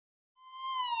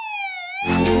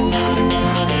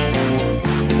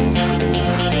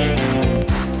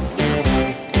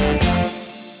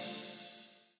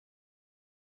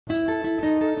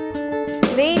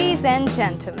and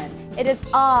gentlemen, it is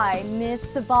I,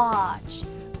 Miss Savage,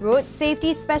 Road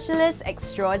Safety Specialist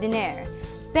Extraordinaire.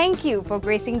 Thank you for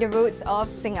gracing the roads of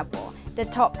Singapore. The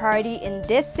top priority in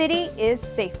this city is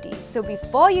safety. So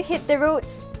before you hit the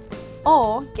roads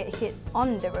or get hit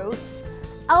on the roads,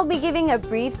 I'll be giving a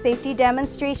brief safety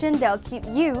demonstration that'll keep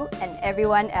you and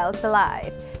everyone else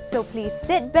alive. So please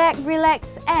sit back,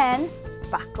 relax and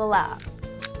buckle up.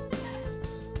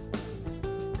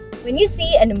 When you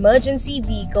see an emergency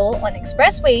vehicle on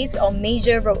expressways or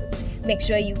major roads, make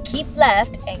sure you keep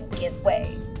left and give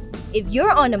way. If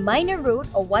you're on a minor road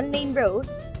or one-lane road,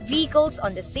 vehicles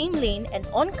on the same lane and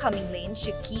oncoming lane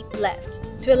should keep left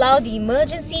to allow the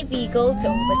emergency vehicle to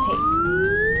overtake.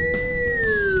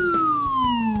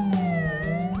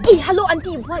 Hey, hello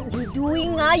auntie, what you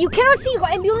doing? You cannot see,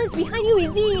 got ambulance behind you,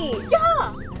 is it?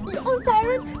 Yeah! You on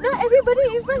siren, now everybody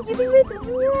in front giving way to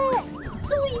me.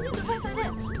 So easy to drive like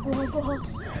that. Go on.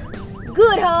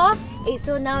 Good, huh? Hey,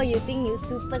 so now you think you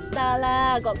superstar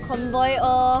lah, got convoy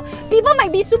or... People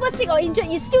might be super sick or injured,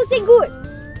 you still say good!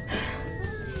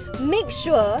 Make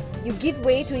sure you give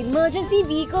way to emergency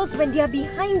vehicles when they are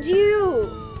behind you.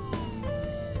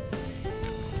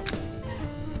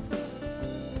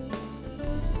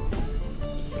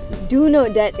 Do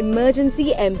note that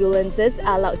emergency ambulances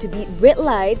are allowed to beat red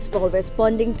lights while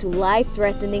responding to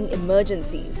life-threatening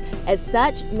emergencies. As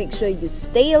such, make sure you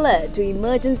stay alert to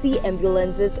emergency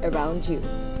ambulances around you.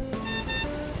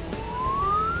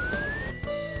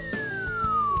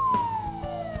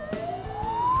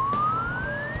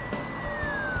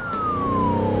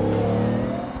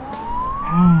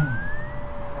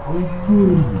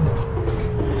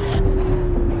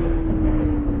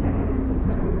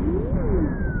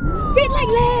 Red light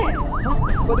leh! Huh?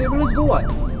 But the ambulance go what?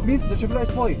 Means the traffic light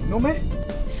spoil, no meh?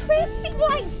 Traffic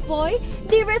light spoil?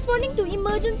 They responding to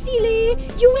emergency leh!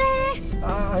 You leh!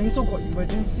 I also got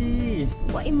emergency.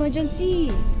 What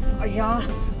emergency? Aiya,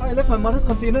 I left my mother's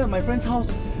container at my friend's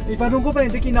house. If I don't go back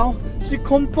and take it now, she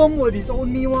confirm will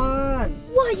disown me one.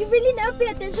 Wow, you really never pay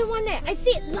attention one eh! I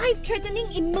said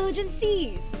life-threatening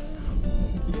emergencies!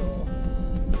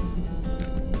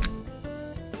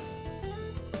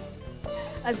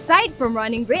 Aside from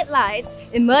running red lights,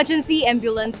 emergency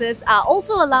ambulances are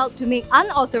also allowed to make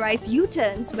unauthorized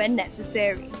U-turns when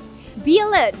necessary. Be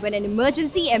alert when an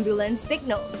emergency ambulance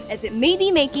signals, as it may be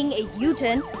making a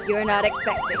U-turn you're not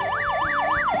expecting.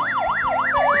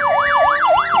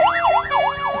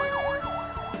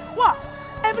 Wow!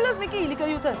 Ambulance making illegal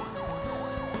U-turn.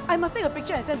 I must take a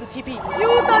picture and send to TP.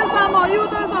 U-turn some more,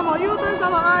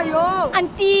 ayo!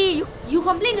 Auntie, you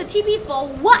complain to TP for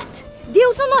what? They're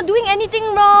also not doing anything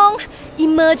wrong.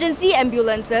 Emergency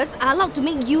ambulances are allowed to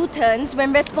make U-turns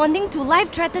when responding to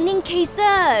life-threatening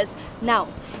cases. Now,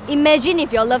 imagine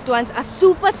if your loved ones are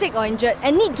super sick or injured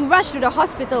and need to rush to the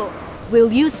hospital.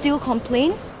 Will you still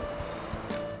complain?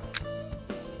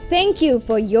 Thank you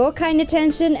for your kind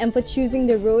attention and for choosing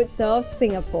the roads of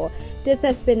Singapore. This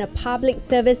has been a public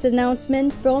service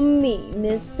announcement from me,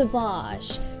 Miss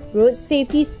Savage, Road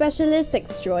Safety Specialist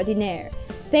Extraordinaire.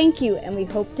 Thank you, and we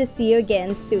hope to see you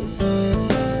again soon.